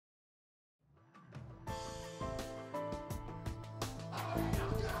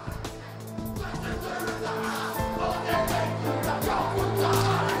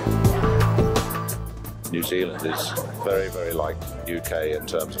New Zealand is very, very like UK in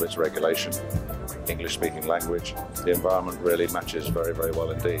terms of its regulation, English-speaking language. The environment really matches very, very well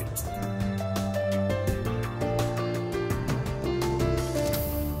indeed.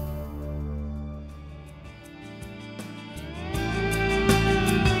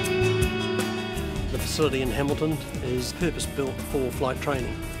 The facility in Hamilton is purpose-built for flight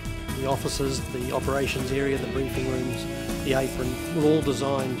training. The offices, the operations area, the briefing rooms, the apron were all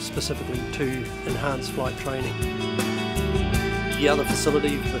designed specifically to enhance flight training. The other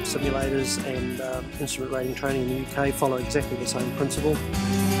facility with simulators and instrument rating training in the UK follow exactly the same principle.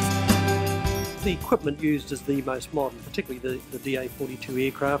 The equipment used is the most modern, particularly the DA-42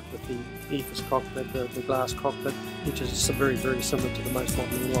 aircraft with the EFIS cockpit, the glass cockpit, which is very, very similar to the most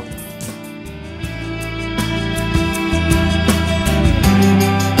modern airline.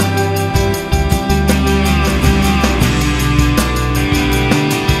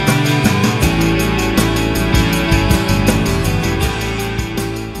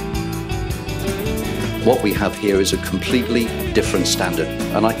 What we have here is a completely different standard,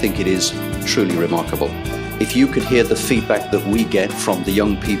 and I think it is truly remarkable. If you could hear the feedback that we get from the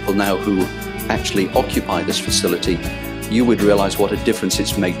young people now who actually occupy this facility, you would realise what a difference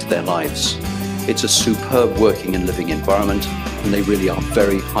it's made to their lives. It's a superb working and living environment, and they really are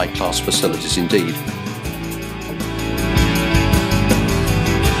very high-class facilities indeed.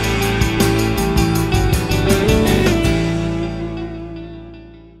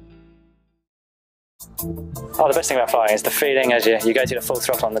 Oh, the best thing about flying is the feeling as you go through the full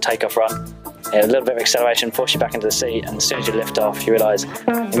throttle on the takeoff run. A little bit of acceleration forces you back into the seat, and as soon as you lift off, you realise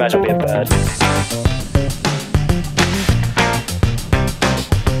you might as well be a bird.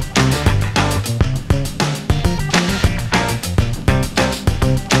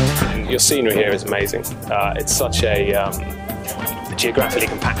 Your scenery here is amazing. It's such a geographically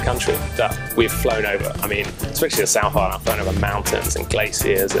compact country that we've flown over. I mean, especially the South Island, I've flown over mountains and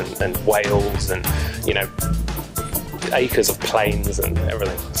glaciers and whales and, you know, acres of plains and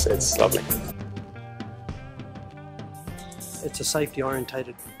everything. It's lovely. It's a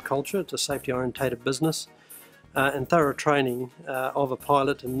safety-orientated culture, it's a safety-orientated business, and thorough training of a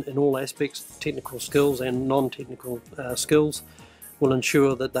pilot in all aspects, technical skills and non-technical skills, will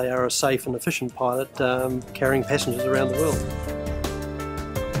ensure that they are a safe and efficient pilot carrying passengers around the world.